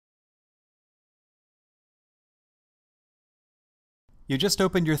You just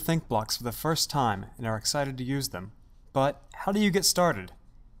opened your ThinkBlocks for the first time and are excited to use them. But how do you get started?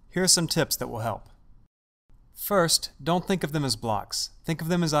 Here are some tips that will help. First, don't think of them as blocks. Think of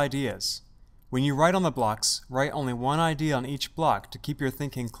them as ideas. When you write on the blocks, write only one idea on each block to keep your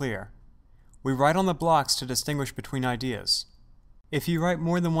thinking clear. We write on the blocks to distinguish between ideas. If you write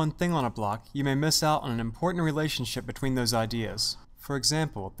more than one thing on a block, you may miss out on an important relationship between those ideas. For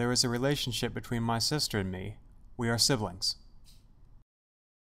example, there is a relationship between my sister and me. We are siblings.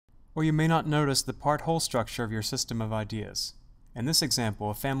 Or you may not notice the part-whole structure of your system of ideas. In this example,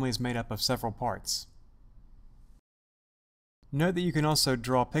 a family is made up of several parts. Note that you can also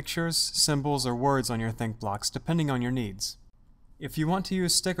draw pictures, symbols, or words on your ThinkBlocks depending on your needs. If you want to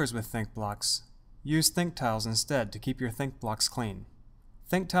use stickers with ThinkBlocks, use ThinkTiles instead to keep your ThinkBlocks clean.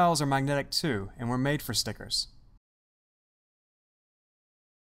 ThinkTiles are magnetic too, and were made for stickers.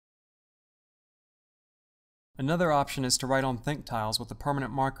 Another option is to write on ThinkTiles with a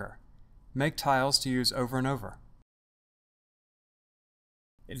permanent marker. Make tiles to use over and over.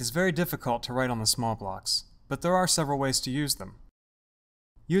 It is very difficult to write on the small blocks, but there are several ways to use them.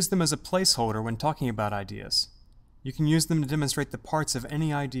 Use them as a placeholder when talking about ideas. You can use them to demonstrate the parts of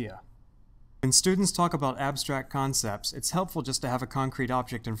any idea. When students talk about abstract concepts, it's helpful just to have a concrete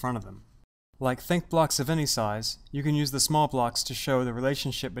object in front of them. Like ThinkBlocks of any size, you can use the small blocks to show the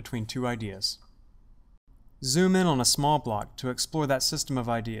relationship between two ideas. Zoom in on a small block to explore that system of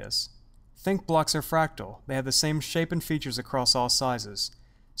ideas. ThinkBlocks are fractal. They have the same shape and features across all sizes,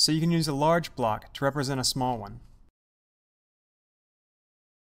 so you can use a large block to represent a small one.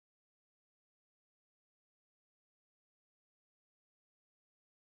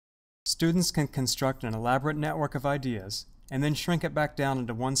 Students can construct an elaborate network of ideas and then shrink it back down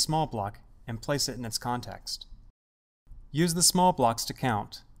into one small block and place it in its context. Use the small blocks to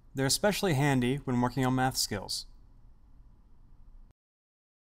count. They're especially handy when working on math skills.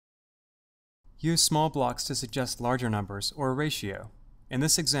 Use small blocks to suggest larger numbers or a ratio. In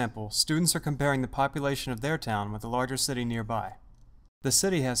this example, students are comparing the population of their town with a larger city nearby. The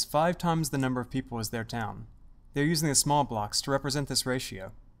city has 5 times the number of people as their town. They're using the small blocks to represent this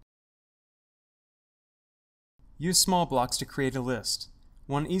ratio. Use small blocks to create a list.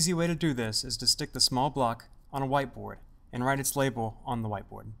 One easy way to do this is to stick the small block on a whiteboard and write its label on the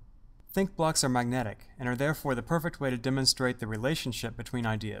whiteboard. ThinkBlocks are magnetic and are therefore the perfect way to demonstrate the relationship between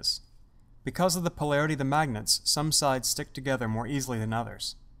ideas. Because of the polarity of the magnets, some sides stick together more easily than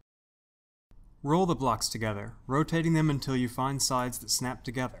others. Roll the blocks together, rotating them until you find sides that snap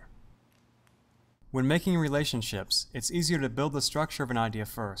together. When making relationships, it's easier to build the structure of an idea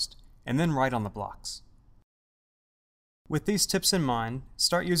first, and then write on the blocks. With these tips in mind,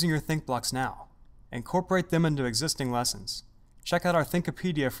 start using your ThinkBlocks now. Incorporate them into existing lessons. Check out our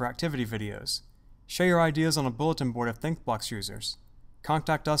Thinkopedia for activity videos. Share your ideas on a bulletin board of ThinkBlocks users.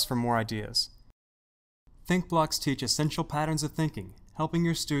 Contact us for more ideas. ThinkBlocks teach essential patterns of thinking, helping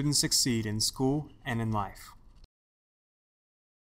your students succeed in school and in life.